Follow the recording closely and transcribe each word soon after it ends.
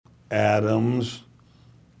Adams,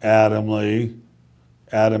 Adamley,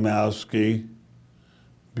 Adamowski,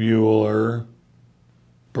 Bueller,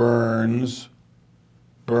 Burns,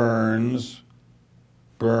 Burns,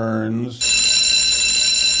 Burns.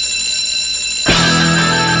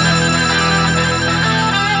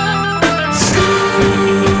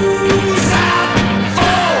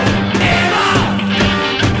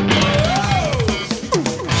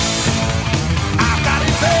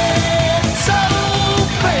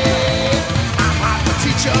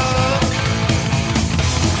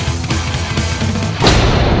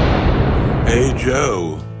 Hey,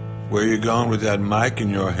 Joe, where you going with that mic in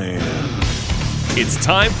your hand? It's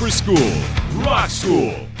time for school, Rock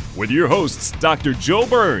School, with your hosts, Dr. Joe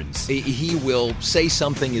Burns. He will say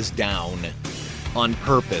something is down on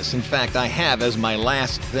purpose. In fact, I have as my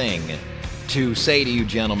last thing to say to you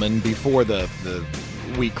gentlemen before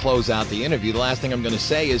we close out the interview. The last thing I'm going to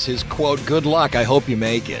say is his quote, "Good luck, I hope you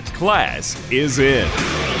make it." Class is in.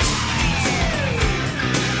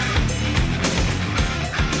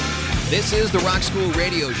 This is the Rock School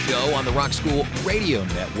Radio Show on the Rock School Radio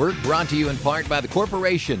Network, brought to you in part by the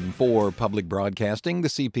Corporation for Public Broadcasting, the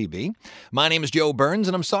CPB. My name is Joe Burns,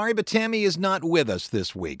 and I'm sorry, but Tammy is not with us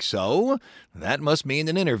this week, so that must mean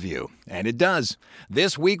an interview. And it does.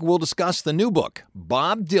 This week, we'll discuss the new book,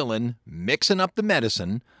 Bob Dylan, Mixing Up the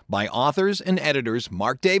Medicine, by authors and editors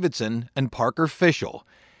Mark Davidson and Parker Fishel.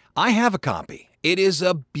 I have a copy. It is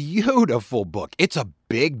a beautiful book. It's a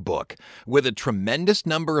big book with a tremendous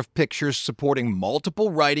number of pictures supporting multiple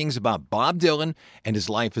writings about Bob Dylan and his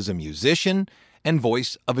life as a musician and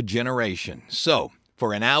voice of a generation. So,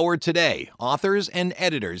 for an hour today, authors and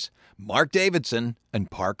editors Mark Davidson and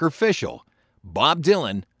Parker Fishel, Bob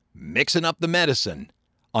Dylan, Mixing Up the Medicine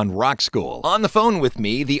on Rock School. On the phone with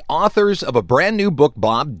me, the authors of a brand new book,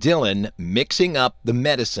 Bob Dylan, Mixing Up the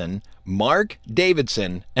Medicine, Mark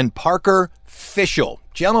Davidson and Parker Fishel.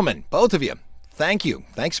 Gentlemen, both of you, thank you.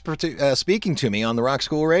 Thanks for speaking to me on the Rock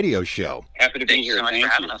School Radio Show. Happy to be here. Thank you so much for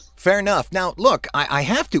having us. Fair enough. Now, look, I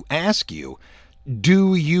have to ask you,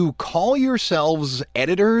 do you call yourselves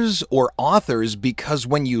editors or authors? Because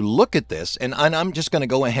when you look at this, and I'm just going to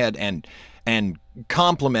go ahead and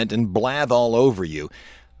compliment and blathe all over you,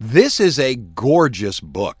 this is a gorgeous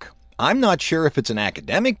book. I'm not sure if it's an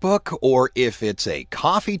academic book or if it's a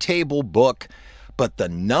coffee table book, but the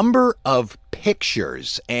number of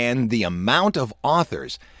pictures and the amount of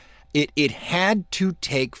authors, it had to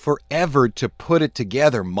take forever to put it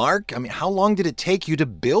together. Mark, I mean, how long did it take you to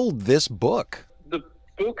build this book? The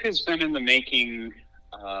book has been in the making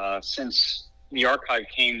since the archive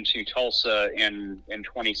came to Tulsa in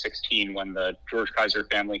 2016 when the George Kaiser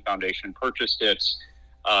Family Foundation purchased it.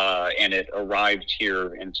 And it arrived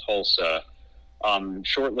here in Tulsa.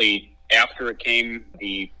 Shortly after it came,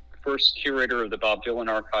 the first curator of the Bob Dylan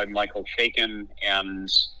archive, Michael Chaikin, and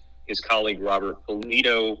his colleague Robert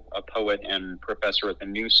Polito, a poet and professor at the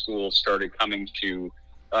New School, started coming to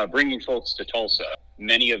bringing folks to Tulsa.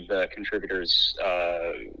 Many of the contributors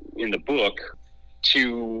in the book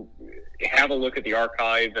to have a look at the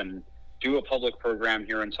archive and do a public program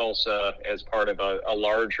here in Tulsa as part of a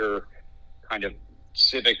larger kind of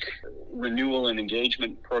civic renewal and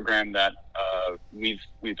engagement program that we've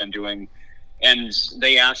been doing. And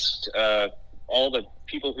they asked all the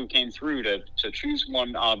people who came through to choose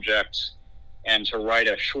one object and to write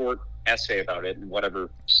a short essay about it in whatever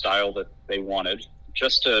style that they wanted,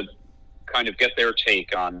 just to kind of get their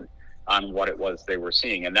take on what it was they were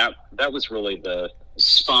seeing. And that was really the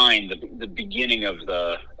spine, the beginning of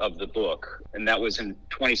the book. And that was in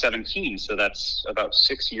 2017, so that's about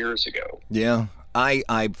 6 years ago. Yeah.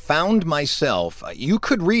 I found myself, you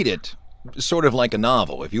could read it sort of like a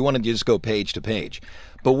novel if you wanted to just go page to page.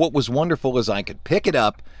 But what was wonderful is I could pick it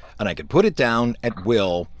up and I could put it down at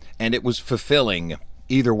will, and it was fulfilling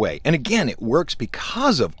either way. And again, it works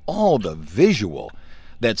because of all the visual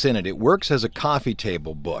that's in it. It works as a coffee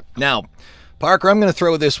table book. Now, Parker, I'm going to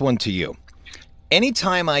throw this one to you.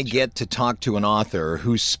 Anytime I get to talk to an author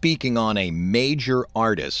who's speaking on a major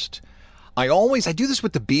artist, I do this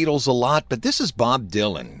with the Beatles a lot, but this is Bob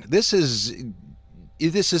Dylan. This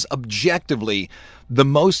is objectively the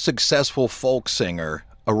most successful folk singer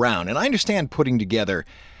around. And I understand putting together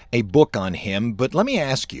a book on him, but let me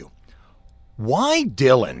ask you, why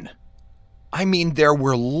Dylan? I mean, there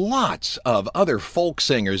were lots of other folk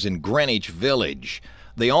singers in Greenwich Village.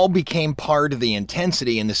 They all became part of the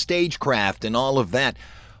intensity and the stagecraft and all of that.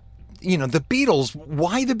 You know, the Beatles,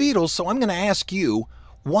 why the Beatles? So I'm going to ask you,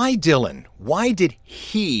 why Dylan? Why did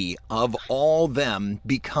he, of all them,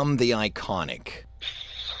 become the iconic?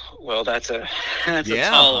 Well, that's a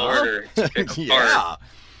tall order to pick apart.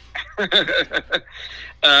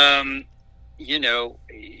 You know,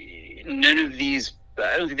 none of these,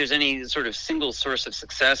 I don't think there's any sort of single source of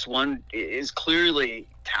success. One is clearly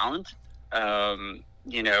talent.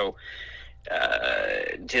 You know,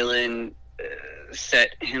 Dylan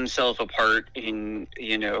set himself apart in,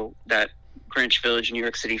 you know, that Greenwich Village, New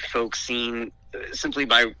York City folk scene simply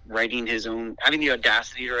by writing his own, having the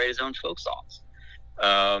audacity to write his own folk songs,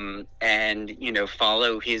 and, you know,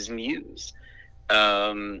 follow his muse.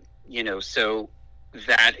 You know, so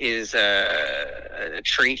that is a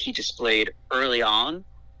trait he displayed early on,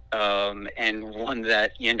 and one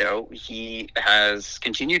that, you know, he has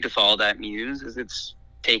continued to follow that muse as it's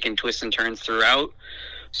taken twists and turns throughout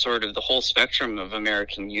sort of the whole spectrum of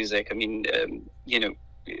American music. I mean, you know,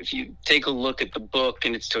 if you take a look at the book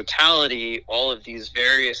in its totality, all of these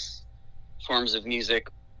various forms of music,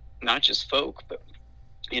 not just folk, but,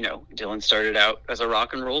 you know, Dylan started out as a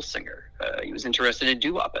rock and roll singer. He was interested in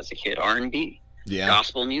doo-wop as a kid, R&B,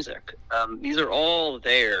 gospel music. These are all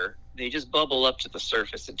there. They just bubble up to the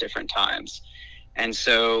surface at different times. And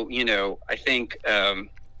so, you know, I think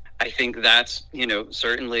that's, you know,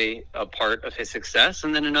 certainly a part of his success.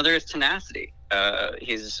 And then another is tenacity.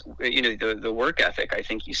 His, you know, the work ethic, I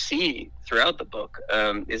think you see throughout the book,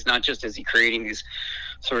 is not just as he creating these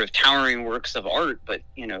sort of towering works of art, but,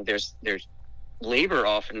 you know, there's labor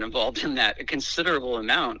often involved in that, a considerable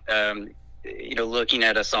amount. You know, looking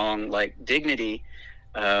at a song like Dignity,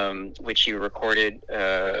 which he recorded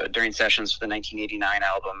during sessions for the 1989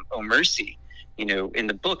 album Oh Mercy. You know, in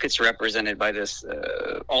the book, it's represented by this,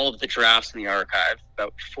 all of the drafts in the archive,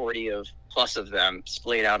 about 40 plus of them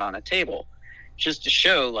splayed out on a table, just to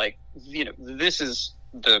show, like, you know, this is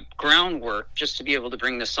the groundwork just to be able to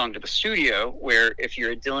bring this song to the studio, where if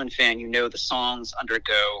you're a Dylan fan, you know the songs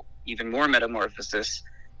undergo even more metamorphosis.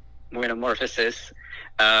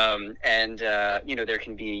 And, you know, there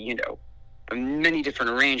can be, you know, many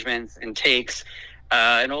different arrangements and takes.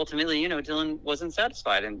 And ultimately, you know, Dylan wasn't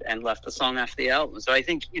satisfied and left the song after the album. So I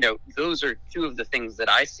think, you know, those are two of the things that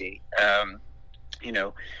I see. You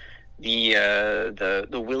know, the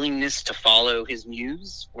willingness to follow his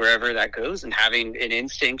muse wherever that goes, and having an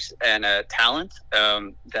instinct and a talent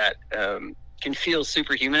that can feel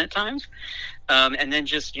superhuman at times. And then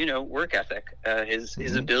just, you know, work ethic,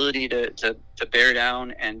 his ability to bear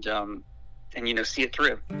down and, you know, see it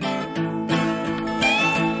through.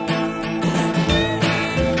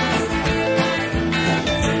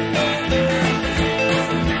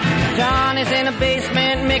 Johnny's in the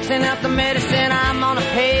basement mixing up the medicine. I'm on the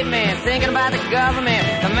pavement thinking about the government.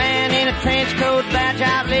 The man in a trench coat, badge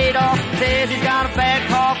out, laid off, says he's got a bad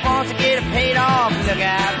cough, wants to get it paid off. Look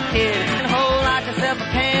out, kid, and hold out yourself a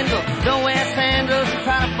candle. Don't wear sandals,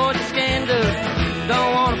 try to avoid the scandals.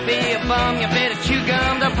 Don't want to be a bum, you better chew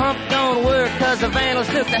gum. The pump don't work cause the vandals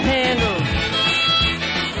took the handle.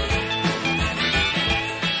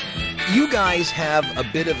 You guys have a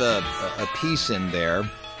bit of a piece in there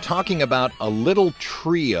talking about a little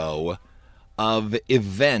trio of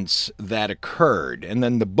events that occurred, and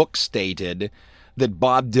then the book stated that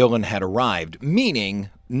Bob Dylan had arrived, meaning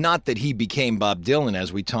not that he became Bob Dylan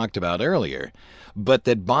as we talked about earlier, but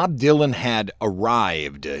that Bob Dylan had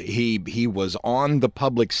arrived. He was on the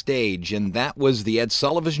public stage, and that was the Ed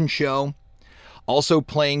Sullivan Show, also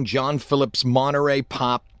playing John Phillips' Monterey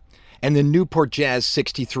Pop, and the Newport Jazz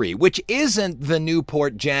 63, which isn't the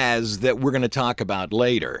Newport Jazz that we're going to talk about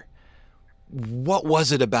later. What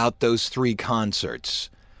was it about those three concerts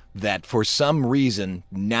that for some reason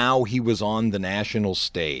now he was on the national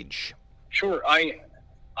stage? Sure. I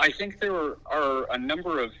think there are a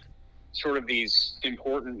number of sort of these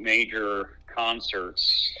important major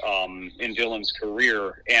concerts in Dylan's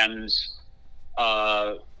career, and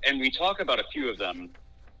we talk about a few of them.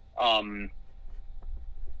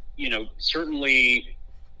 You know, certainly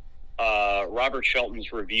Robert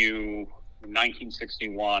Shelton's review in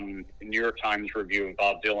 1961, the New York Times review of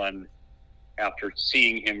Bob Dylan after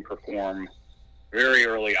seeing him perform very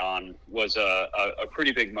early on was a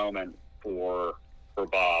pretty big moment for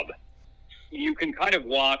Bob. You can kind of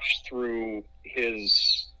watch through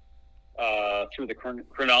his through the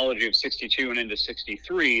chronology of 62 and into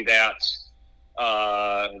 63 that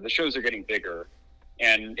the shows are getting bigger.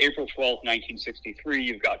 And April 12th, 1963,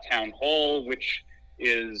 you've got Town Hall, which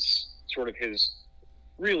is sort of his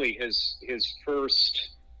first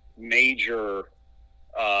major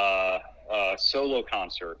solo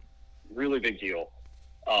concert. Really big deal.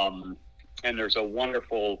 And there's a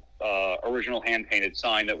wonderful original hand-painted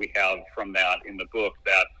sign that we have from that in the book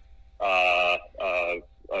that a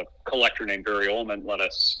collector named Barry Ullman let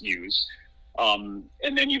us use. And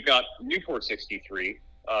then you've got Newport 63,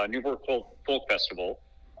 Newport Folk Festival,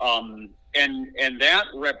 And that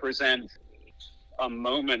represents a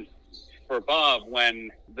moment for Bob when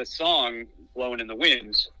the song "Blowin' in the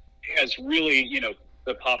Wind" has really,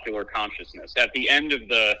 the popular consciousness. At the end of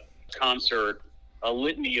the concert, a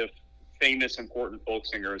litany of famous, important folk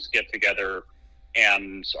singers get together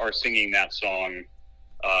and are singing that song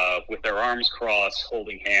with their arms crossed,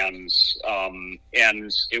 holding hands.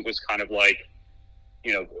 And it was kind of like,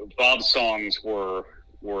 Bob's songs were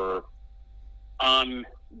on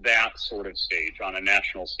that sort of stage, on a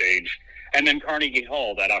national stage. And then Carnegie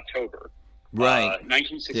Hall that October. Right.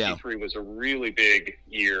 1963 was a really big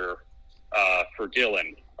year for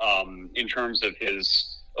Dylan in terms of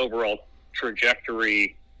his overall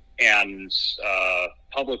trajectory and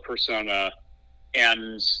public persona.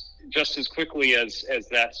 And just as quickly as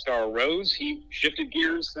that star rose, he shifted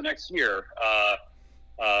gears the next year.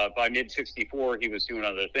 By mid-64, he was doing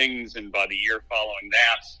other things, and by the year following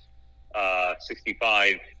that,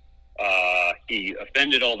 65, he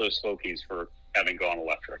offended all those folkies for having gone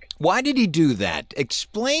electric. Why did he do that?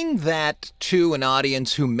 Explain that to an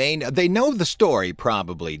audience who they know the story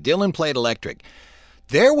probably. Dylan played electric.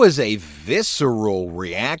 There was a visceral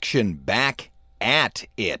reaction back at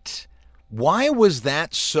it. Why was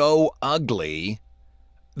that so ugly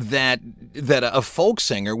that a folk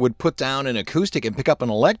singer would put down an acoustic and pick up an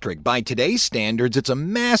electric? By today's standards, it's a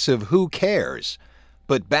massive who cares.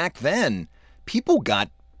 But back then, people got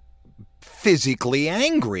physically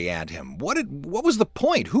angry at him. What was the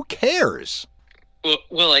point? Who cares?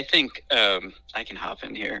 Well, I think I can hop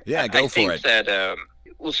in here. Yeah, go for it. I think that,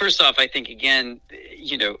 first off, I think, again,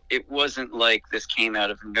 it wasn't like this came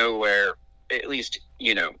out of nowhere, at least,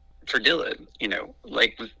 for Dylan.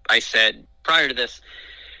 Like I said prior to this,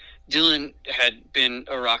 Dylan had been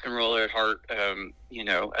a rock and roller at heart,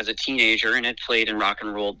 as a teenager, and had played in rock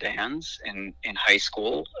and roll bands in high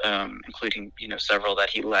school, including, several that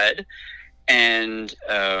he led. And,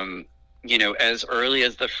 as early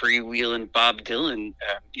as the freewheeling Bob Dylan,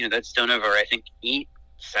 that's done over, I think, 8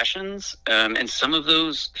 sessions. And some of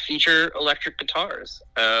those feature electric guitars.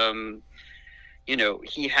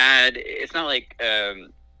 He had, it's not like,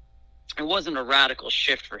 it wasn't a radical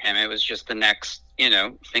shift for him. It was just the next,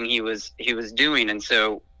 thing he was doing. And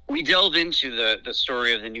so we delve into the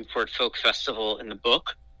story of the Newport Folk Festival in the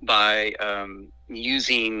book by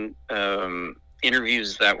using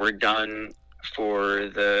interviews that were done for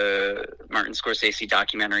the Martin Scorsese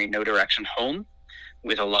documentary No Direction Home,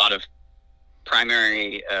 with a lot of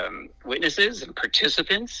primary witnesses and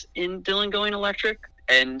participants in Dylan going electric.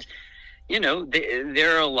 And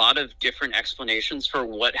there are a lot of different explanations for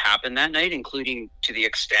what happened that night, including to the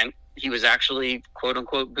extent he was actually, quote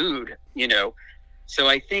unquote, booed, So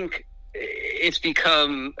I think it's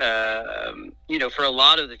become, for a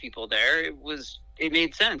lot of the people there, it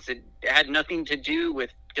made sense. It had nothing to do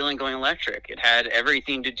with Dylan going electric. It had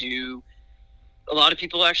everything to do, a lot of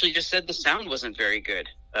people actually just said the sound wasn't very good.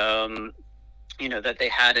 That they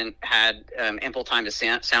hadn't had ample time to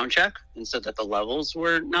sound check, and so that the levels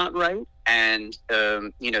were not right. And,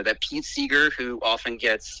 that Pete Seeger, who often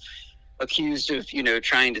gets accused of,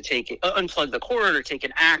 trying to unplug the cord or take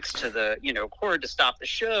an axe to the, cord to stop the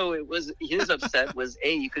show. His upset was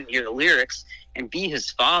A, you couldn't hear the lyrics, and B,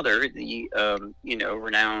 his father, the,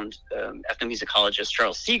 renowned ethnomusicologist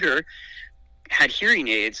Charles Seeger, had hearing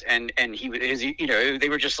aids, and they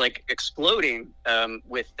were just like exploding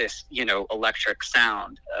with this, electric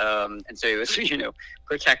sound. And so he was,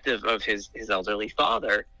 protective of his elderly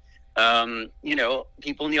father.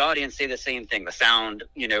 People in the audience say the same thing. The sound,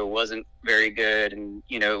 wasn't very good, and,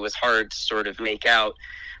 it was hard to sort of make out.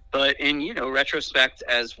 But in, retrospect,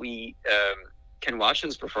 as we can watch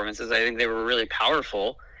those performances, I think they were really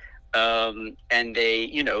powerful. And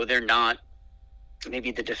they, they're not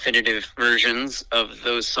maybe the definitive versions of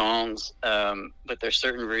those songs, but they're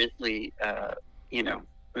certainly,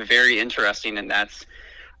 very interesting. And that's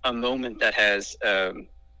a moment that has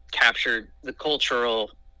captured the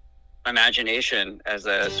cultural imagination as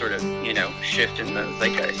a sort of, shift in the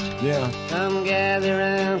zeitgeist. Yeah. Come gather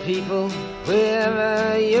round, people,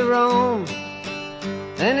 wherever you roam,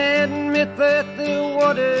 and admit that the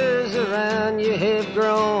waters around you have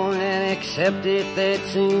grown, and accept it that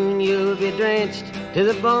soon you'll be drenched to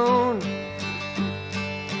the bone.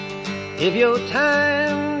 If your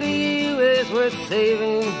time to you is worth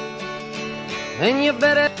saving, then you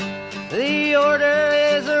better. The order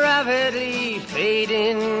is rapidly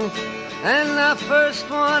fading, and the first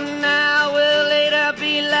one now will later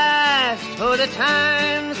be last, for the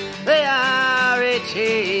times they are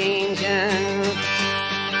a-changing.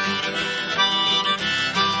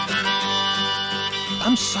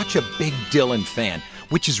 I'm such a big Dylan fan.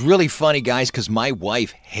 Which is really funny, guys, because my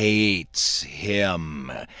wife hates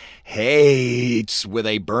him. Hates with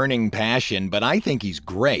a burning passion, but I think he's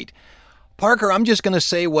great. Parker, I'm just going to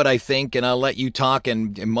say what I think, and I'll let you talk,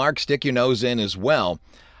 and Mark, stick your nose in as well.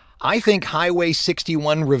 I think Highway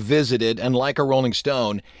 61 Revisited and Like a Rolling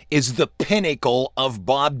Stone is the pinnacle of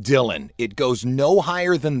Bob Dylan. It goes no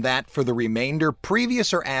higher than that for the remainder,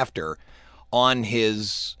 previous or after, in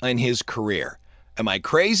his career. Am I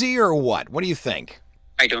crazy or what? What do you think?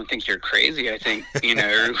 I don't think you're crazy. I think,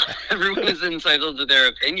 everyone is entitled to their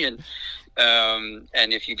opinion. And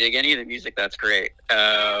if you dig any of the music, that's great.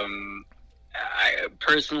 I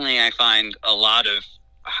find a lot of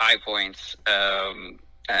high points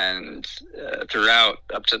and throughout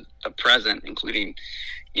up to the present, including,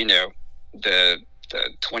 the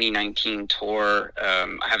 2019 tour.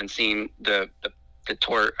 I haven't seen the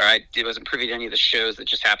tour, or I wasn't privy to any of the shows that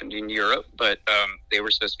just happened in Europe, but they were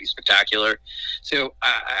supposed to be spectacular. So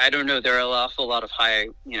I don't know. There are an awful lot of high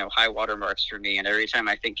watermarks for me, and every time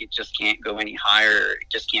I think it just can't go any higher, it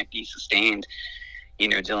just can't be sustained.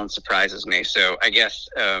 Dylan surprises me. So I guess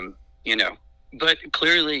but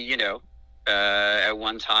clearly, at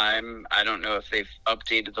one time, I don't know if they've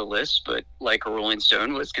updated the list, but Like a Rolling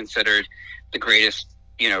Stone was considered the greatest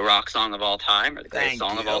rock song of all time, or the greatest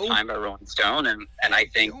song of all time by Rolling Stone. And I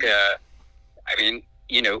think,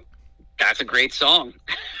 that's a great song.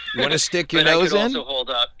 You want to stick your but nose in? I could also hold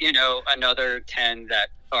up, another 10 that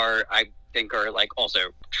I think are like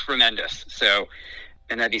also tremendous. So,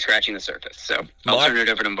 and that'd be scratching the surface. So I'll turn it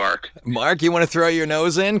over to Mark. Mark, you want to throw your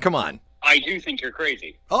nose in? Come on. I do think you're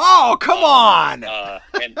crazy. Oh, come on!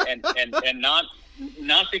 And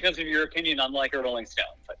not because of your opinion on Like a Rolling Stone.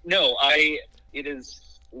 But no, it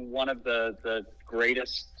is one of the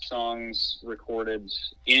greatest songs recorded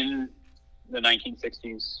in the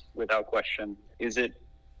 1960s, without question. Is it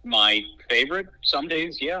my favorite? Some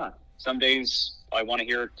days, yeah. Some days I want to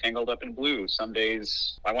hear Tangled Up in Blue. Some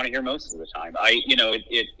days I want to hear most of the time.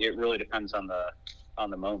 It really depends on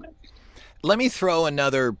the moment. Let me throw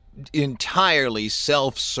another entirely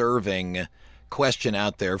self-serving question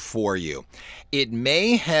out there for you. It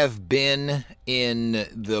may have been in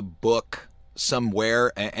the book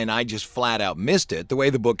somewhere, and I just flat out missed it. The way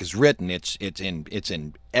the book is written, it's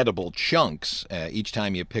in edible chunks each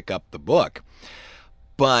time you pick up the book.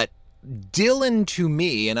 But Dylan, to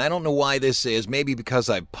me, and I don't know why this is, maybe because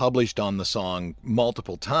I've published on the song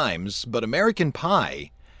multiple times, but American Pie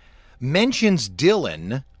mentions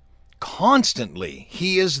Dylan constantly.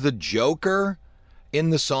 He is the Joker in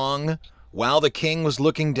the song. While the king was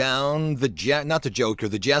looking down, the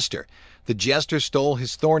jester. The jester stole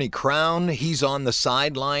his thorny crown. He's on the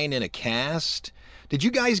sideline in a cast. Did you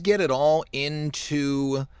guys get it all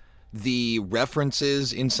into the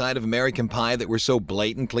references inside of American Pie that were so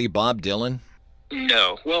blatantly Bob Dylan?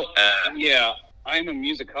 No. Well, yeah, I'm a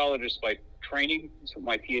musicologist by training. That's what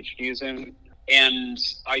my PhD is in. And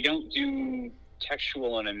I don't do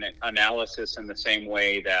textual analysis in the same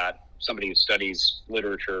way that somebody who studies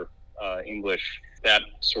literature, English, that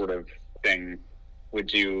sort of thing would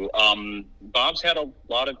do. Bob's had a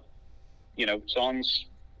lot of, songs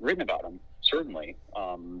written about him, certainly.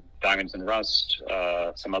 Diamonds and Rust,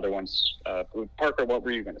 some other ones. Parker, what were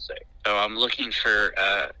you going to say? So I'm looking for,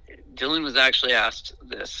 Dylan was actually asked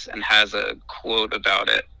this and has a quote about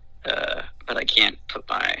it, but I can't put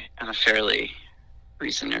in a fairly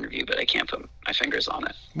recent interview, but I can't put my fingers on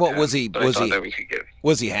it. What was he?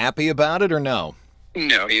 Was he happy about it or no?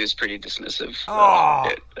 No, he was pretty dismissive.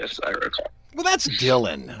 As I recall. Well, that's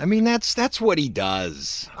Dylan. I mean, that's what he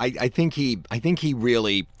does. I think he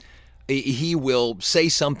really he will say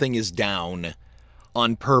something is down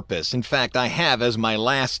on purpose. In fact, I have as my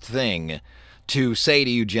last thing to say to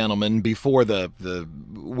you gentlemen before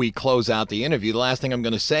we close out the interview. The last thing I'm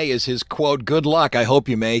going to say is his quote, "Good luck. I hope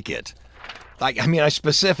you make it." I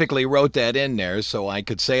specifically wrote that in there so I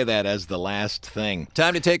could say that as the last thing.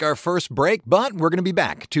 Time to take our first break, but we're going to be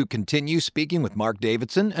back to continue speaking with Mark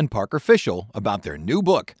Davidson and Parker Fishel about their new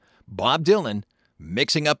book, Bob Dylan,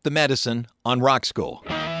 Mixing Up the Medicine on Rock School.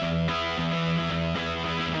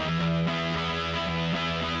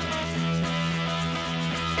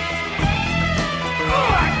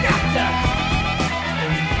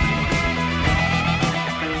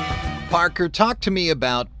 Parker, talk to me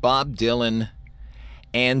about Bob Dylan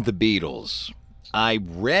and the Beatles. I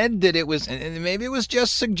read that it was, and maybe it was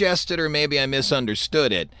just suggested or maybe I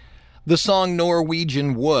misunderstood it, the song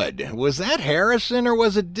Norwegian Wood. Was that Harrison or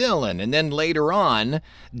was it Dylan? And then later on,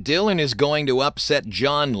 Dylan is going to upset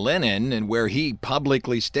John Lennon, and where he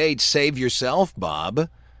publicly states, "Save yourself, Bob."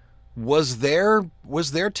 Was there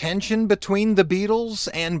tension between the Beatles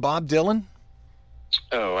and Bob Dylan?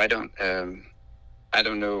 Oh, I don't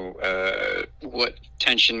know what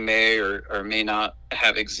tension may or may not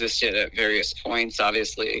have existed at various points.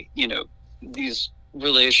 Obviously, these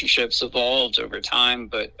relationships evolved over time,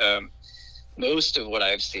 but most of what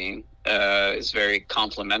I've seen is very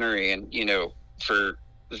complimentary. And, for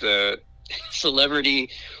the celebrity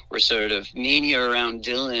or sort of mania around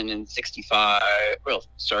Dylan in 65, well,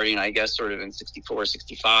 starting, I guess, sort of in 64,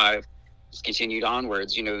 65, it's continued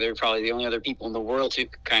onwards. They're probably the only other people in the world who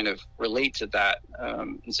could kind of relate to that.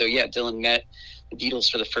 And so, yeah, Dylan met the Beatles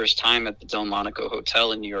for the first time at the Delmonico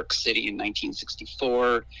Hotel in New York City in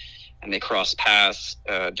 1964. And they crossed paths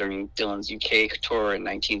during Dylan's UK tour in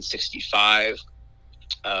 1965.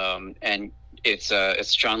 And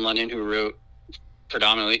it's John Lennon who wrote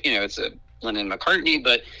predominantly, it's a Lennon McCartney,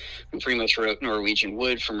 but who pretty much wrote Norwegian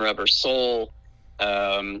Wood from Rubber Soul,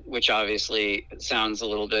 which obviously sounds a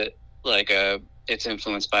little bit like it's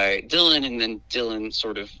influenced by Dylan. And then Dylan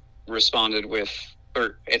sort of responded with,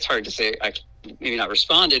 or it's hard to say, maybe not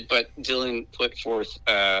responded, but Dylan put forth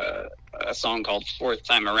a song called Fourth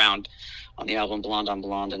Time Around on the album Blonde on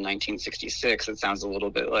Blonde in 1966. It sounds a little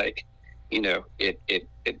bit like, it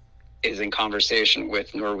is in conversation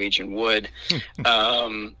with Norwegian Wood.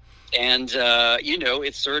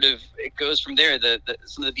 It's sort of, it goes from there.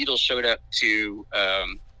 Some of the Beatles showed up to,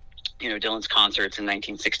 Dylan's concerts in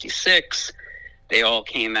 1966. They all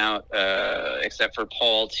came out, except for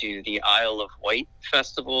Paul, to the Isle of Wight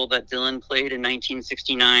festival that Dylan played in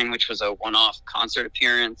 1969, which was a one-off concert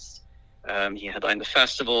appearance. He headlined the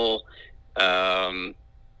festival. In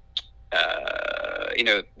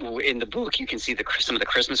the book, you can see some of the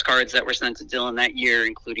Christmas cards that were sent to Dylan that year,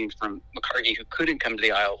 including from McCartney, who couldn't come to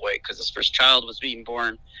the Isle of Wight because his first child was being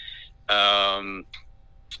born.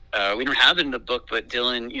 We don't have it in the book, but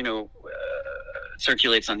Dylan,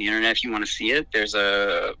 circulates on the internet if you want to see it. There's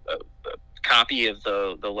a copy of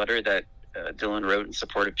the letter that Dylan wrote in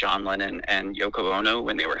support of John Lennon and Yoko Ono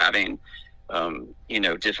when they were having,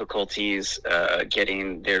 difficulties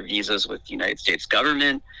getting their visas with the United States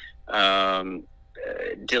government.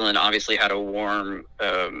 Dylan obviously had a warm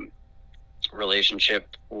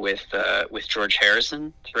relationship with George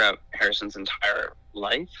Harrison throughout Harrison's entire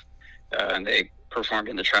life, and they performed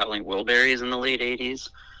in the Traveling Wilburys in the late 80s.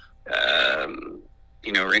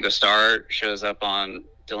 Ringo Starr shows up on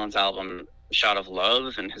Dylan's album Shot of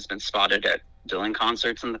Love and has been spotted at Dylan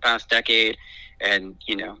concerts in the past decade. And,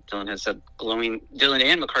 Dylan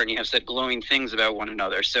and McCartney have said glowing things about one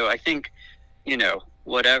another. So I think,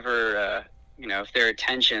 whatever, if there are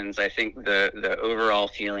tensions, I think the overall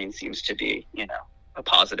feeling seems to be, a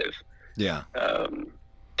positive. Yeah.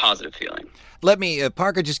 Positive feeling. Let me,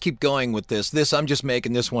 Parker, just keep going with this. I'm just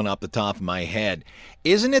making this one off the top of my head.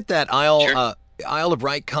 Isn't it that Isle of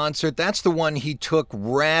Wight concert? That's the one he took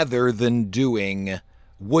rather than doing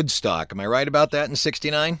Woodstock. Am I right about that in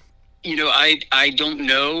 69? I don't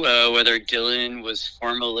know whether Dylan was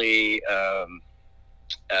formally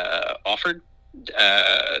offered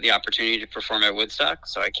the opportunity to perform at Woodstock,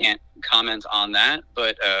 so I can't comment on that.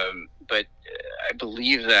 But I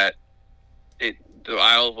believe that the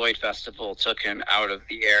Isle of Wight festival took him out of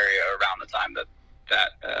the area around the time that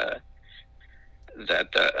the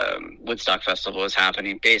Woodstock festival was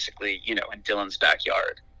happening, basically, in Dylan's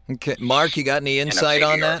backyard. Okay, Mark, you got any insight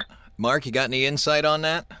on that? Mark, you got any insight on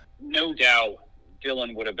that? No doubt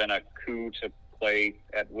Dylan would have been a coup to play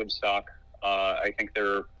at Woodstock. I think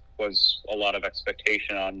there was a lot of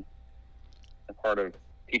expectation on the part of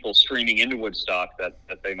people streaming into Woodstock that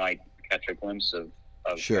they might catch a glimpse of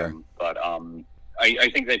sure. him. But I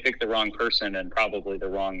think they picked the wrong person and probably the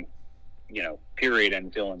wrong, period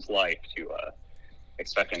in Dylan's life to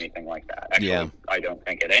expect anything like that. Actually, yeah. I don't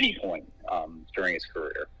think at any point during his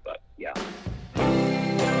career, but yeah.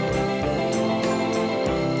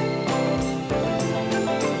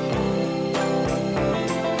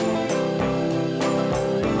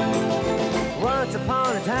 Once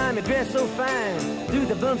upon a time you dressed so fine, through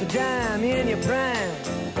the bumps of dime in your prime.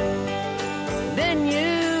 Then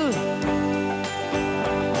you,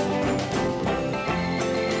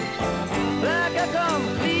 like a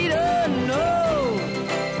complete unknown,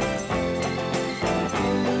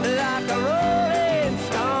 like a rolling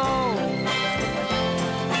stone.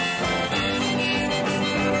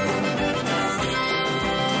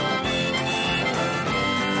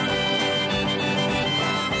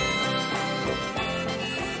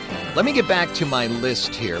 Let me get back to my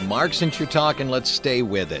list here. Mark, since you're talking, let's stay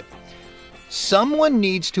with it. Someone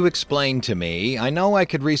needs to explain to me. I know I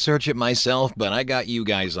could research it myself, but I got you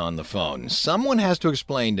guys on the phone. Someone has to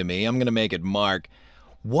explain to me, I'm going to make it Mark,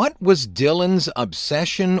 what was Dylan's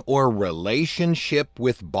obsession or relationship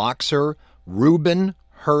with Boxer Reuben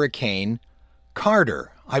Hurricane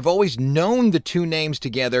Carter. I've always known the two names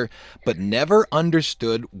together, but never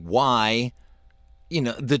understood why,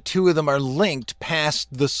 the two of them are linked past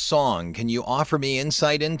the song. Can you offer me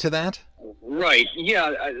insight into that? Right.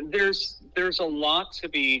 Yeah. There's a lot to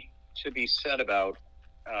be said about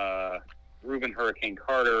Reuben Hurricane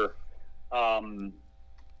Carter.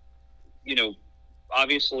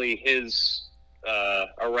 Obviously his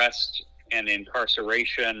arrest and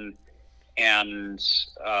incarceration and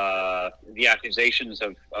the accusations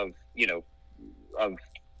of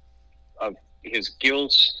his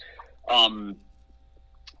guilt.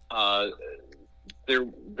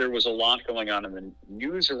 There was a lot going on in the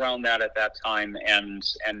news around that at that time, and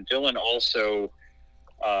Dylan also,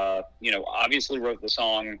 obviously wrote the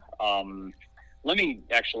song. Let me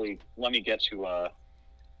get to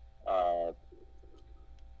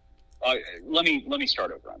let me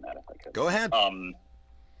start over on that if I could. Go ahead.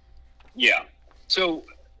 Yeah. So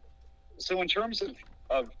in terms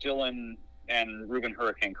of Dylan and Reuben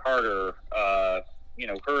Hurricane Carter,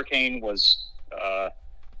 Hurricane was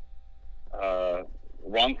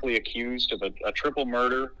wrongfully accused of a triple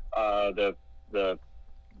murder. The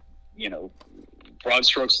broad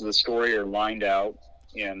strokes of the story are lined out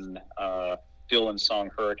in Dylan's song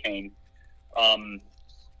Hurricane.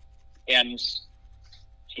 And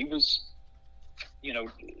he was,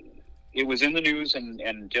 it was in the news,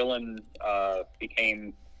 and Dylan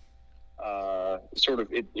became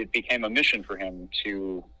it became a mission for him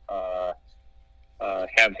to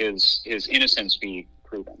have his innocence be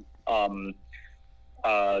proven.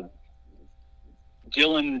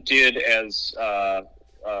 Dylan did, as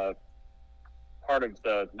part of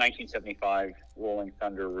the 1975 Rolling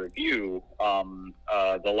Thunder Review,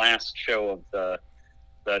 the last show of the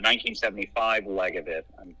 1975 leg of it,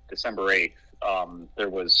 on December 8th, there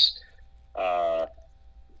was the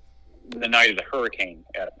night of the hurricane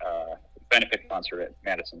at benefit concert at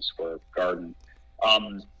Madison Square Garden.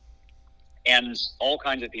 And all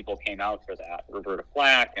kinds of people came out for that. Roberta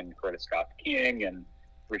Flack and Coretta Scott King and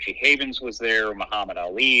Richie Havens was there, Muhammad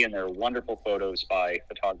Ali, and there are wonderful photos by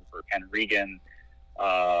photographer Ken Regan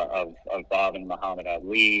of Bob and Muhammad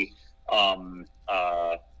Ali.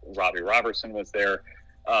 Robbie Robertson was there.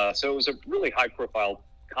 So it was a really high-profile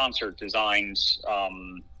concert designed, sort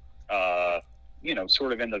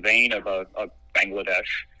of in the vein of a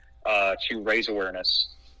Bangladesh, to raise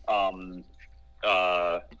awareness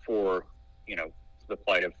for, the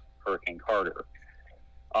plight of Hurricane Carter.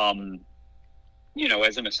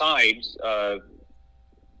 As an aside,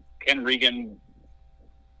 Ken Regan,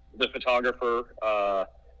 the photographer,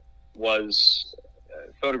 was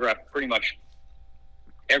photographed pretty much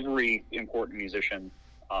every important musician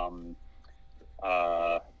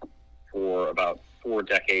for about 4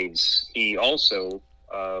 decades. He also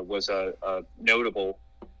was a notable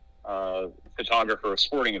photographer of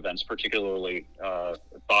sporting events, particularly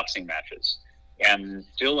boxing matches. And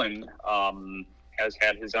Dylan has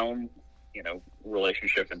had his own,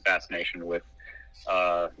 relationship and fascination with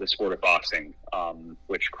the sport of boxing,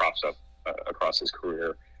 which crops up across his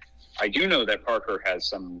career. I do know that Parker has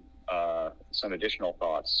some additional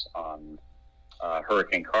thoughts on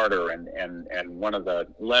Hurricane Carter and one of the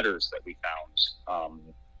letters that we found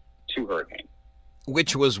to Hurricane.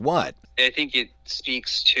 Which was what? I think it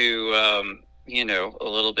speaks to, a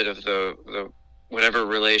little bit of the whatever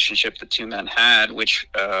relationship the two men had, which,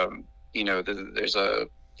 there's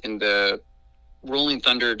in the Rolling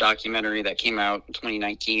Thunder documentary that came out in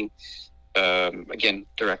 2019, again,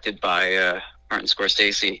 directed by Martin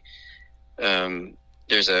Scorsese.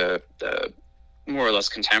 There's a more or less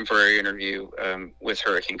contemporary interview with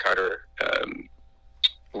Hurricane Carter,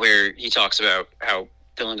 where he talks about how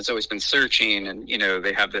Dylan has always been searching, and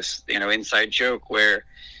they have this inside joke where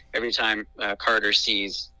every time Carter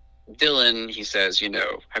sees Dylan, he says,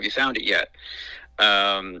 have you found it yet?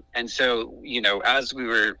 And so, as we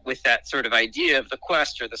were with that sort of idea of the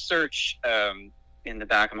quest or the search in the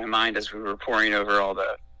back of my mind as we were poring over all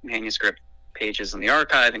the manuscript pages in the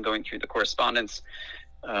archive and going through the correspondence,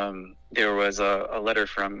 there was a letter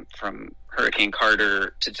from Hurricane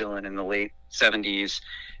Carter to Dylan in the late 70s,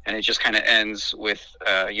 and it just kind of ends with,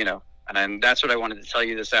 and that's what I wanted to tell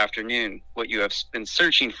you this afternoon, what you have been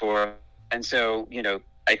searching for. And so,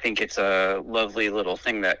 I think it's a lovely little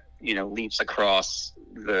thing that, leaps across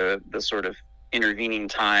the sort of intervening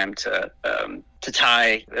time to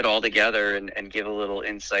tie it all together and give a little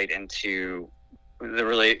insight into the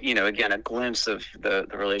again, a glimpse of the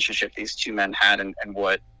relationship these two men had and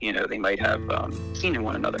what, they might have seen in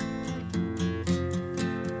one another.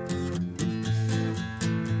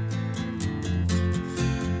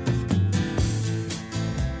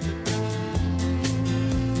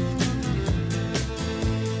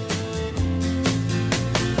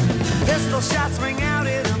 Pistol shots ring out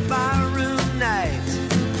in a barroom night.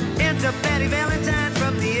 Enter Betty Valentine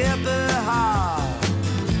from the upper hall.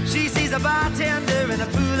 She sees a bartender in a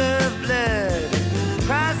pool of blood.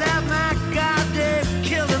 Cries out, my God, they've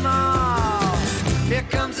killed them all. Here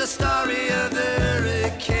comes the story of the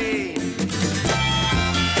hurricane.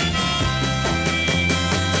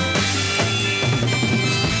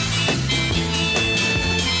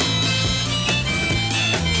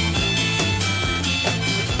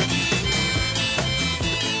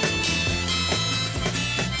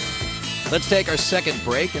 Let's take our second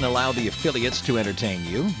break and allow the affiliates to entertain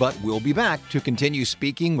you, but we'll be back to continue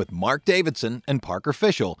speaking with Mark Davidson and Parker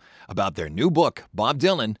Fishel about their new book, Bob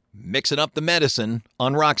Dylan, Mixing Up the Medicine,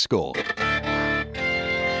 on Rock School.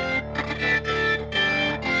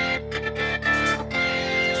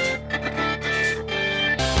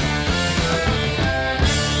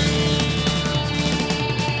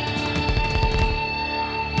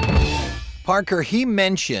 Parker, he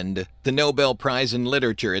mentioned the Nobel Prize in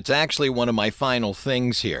Literature. It's actually one of my final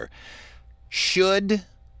things here. Should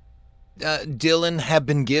Dylan have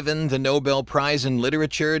been given the Nobel Prize in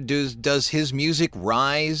Literature? Does his music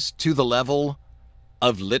rise to the level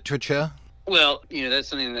of literature? Well, that's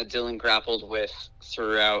something that Dylan grappled with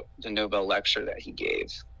throughout the Nobel lecture that he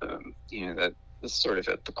gave. That was sort of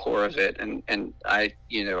at the core of it. And I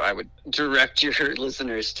would direct your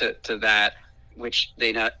listeners to that, which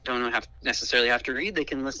they don't necessarily have to read. They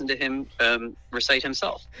can listen to him recite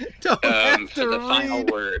himself Don't have to for the read. Final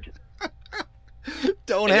word.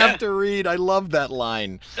 Don't have to read. I love that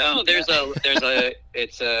line. No, Dylan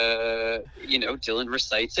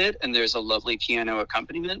recites it, and there's a lovely piano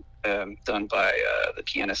accompaniment done by the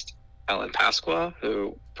pianist Alan Pasqua,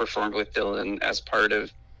 who performed with Dylan as part of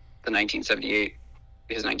his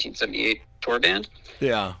 1978 tour band.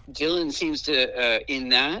 Yeah. Dylan seems to, in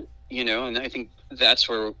that, and I think that's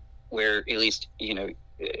where at least,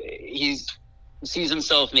 he sees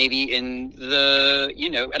himself maybe in the,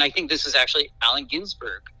 and I think this is actually Allen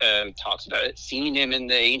Ginsberg talks about it, seeing him in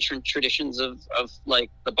the ancient traditions of like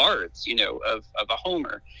the bards, of a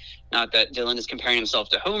Homer. Not that Dylan is comparing himself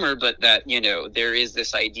to Homer, but that, there is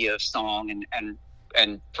this idea of song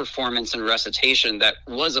and performance and recitation that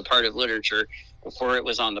was a part of literature before it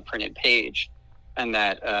was on the printed page. And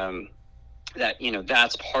that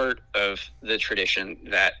that's part of the tradition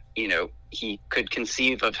that he could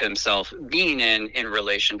conceive of himself being in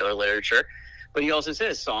relation to literature. But he also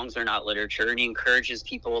says songs are not literature, and he encourages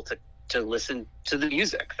people to listen to the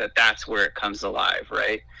music, that's where it comes alive,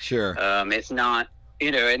 right? Sure. It's not,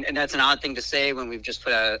 and that's an odd thing to say when we've just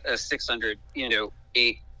put a 600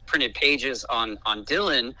 8 printed pages on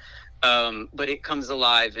Dylan, but it comes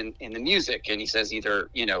alive in the music. And he says either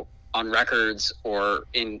on records or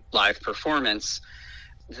in live performance,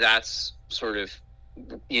 that's sort of,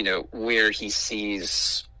 where he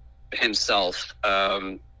sees himself,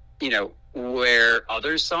 where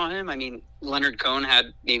others saw him. I mean, Leonard Cohen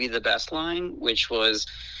had maybe the best line, which was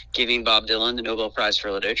giving Bob Dylan the Nobel Prize for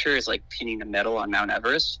Literature is like pinning a medal on Mount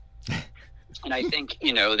Everest. And I think,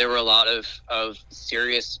 there were a lot of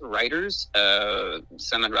serious writers,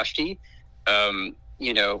 Salman Rushdie, I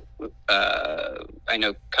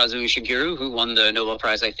know Kazuo Ishiguro, who won the Nobel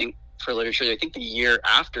Prize, I think, for literature, I think the year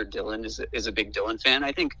after Dylan, is a big Dylan fan.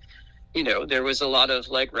 I think, there was a lot of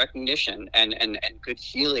like recognition and good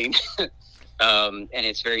feeling. And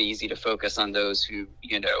it's very easy to focus on those who,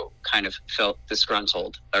 kind of felt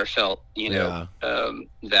disgruntled or felt,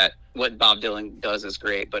 that what Bob Dylan does is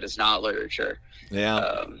great, but it's not literature.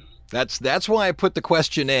 Yeah. That's why I put the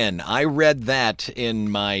question in. I read that in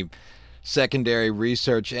my secondary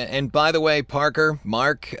research. And by the way, Parker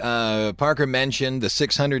mentioned the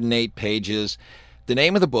 608 pages. The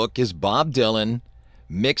name of the book is Bob Dylan,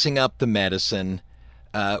 Mixing Up the Medicine,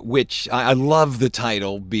 which I love the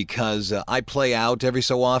title because I play out every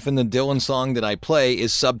so often. The Dylan song that I play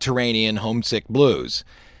is Subterranean Homesick Blues.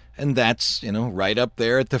 And that's, right up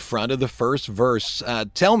there at the front of the first verse.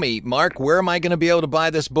 Tell me, Mark, where am I going to be able to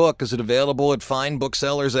buy this book? Is it available at fine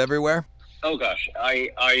booksellers everywhere? Oh gosh,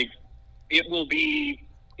 it will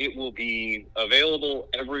be available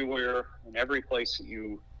everywhere, in every place that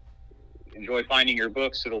you enjoy finding your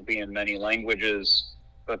books. It'll be in many languages,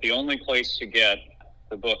 but the only place to get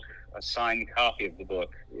the book, a signed copy of the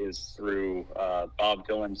book, is through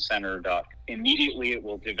BobDylanCenter.com. Immediately, it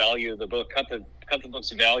will devalue the book, cut the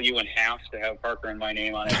book's value in half to have Parker and my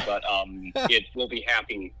name on it, but it will be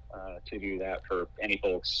happy to do that for any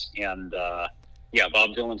folks. And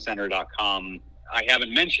BobDylanCenter.com. I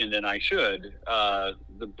haven't mentioned, and I should,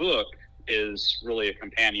 the book is really a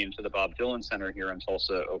companion to the Bob Dylan Center here in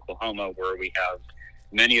Tulsa, Oklahoma, where we have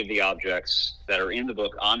many of the objects that are in the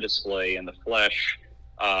book on display in the flesh,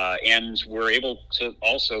 and we're able to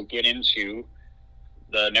also get into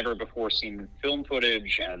the never-before-seen film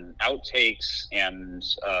footage and outtakes and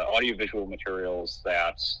audiovisual materials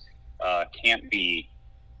that can't be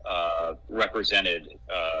represented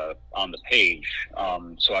on the page.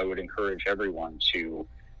 So I would encourage everyone to,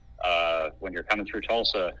 when you're coming through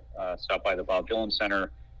Tulsa, stop by the Bob Dylan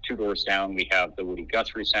Center. 2 doors down, we have the Woody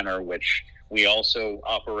Guthrie Center, which we also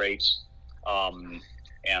operate.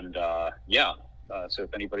 So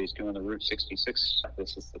if anybody's doing the Route 66,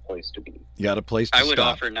 this is the place to be. You got a place to I would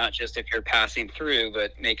stop. offer not just if you're passing through,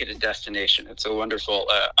 but make it a destination. It's a wonderful.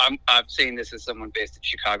 I'm saying this as someone based in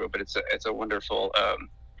Chicago, but it's a wonderful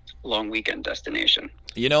long weekend destination.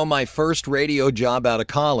 You know, my first radio job out of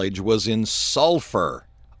college was in Sulphur,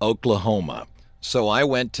 Oklahoma. So I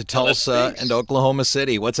went to Tulsa and Oklahoma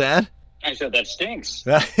City. What's that? I said, that stinks.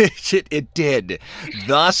 It did.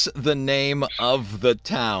 Thus the name of the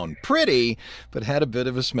town. Pretty, but had a bit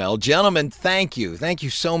of a smell. Gentlemen, thank you. Thank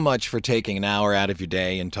you so much for taking an hour out of your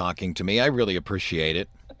day and talking to me. I really appreciate it.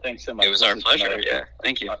 Thanks so much. It was our pleasure. Yeah,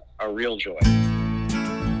 thank you. A real joy.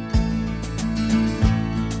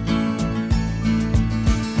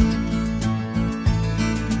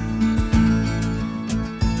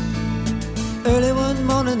 Early one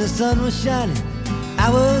morning the sun was shining, I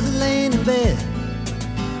was laying in bed,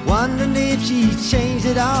 wondering if she changed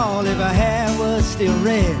it all, if her hair was still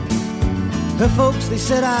red. Her folks, they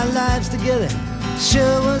said our lives together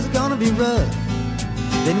sure was gonna be rough.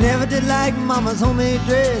 They never did like Mama's homemade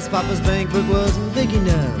dress, Papa's bank book wasn't big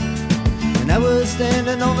enough. And I was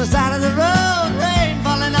standing on the side of the road, rain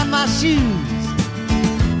falling on my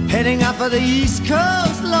shoes, heading out for the East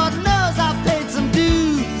Coast. Lord knows I paid some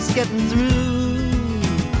dues getting through,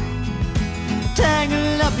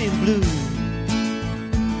 tangled up in blue.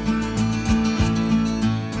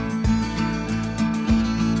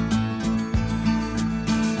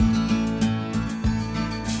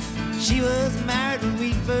 She was married when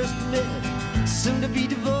we first met, soon to be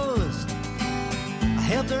divorced. I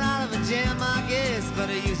helped her out of a jam, I guess, but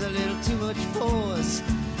I used a little too much force.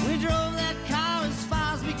 We drove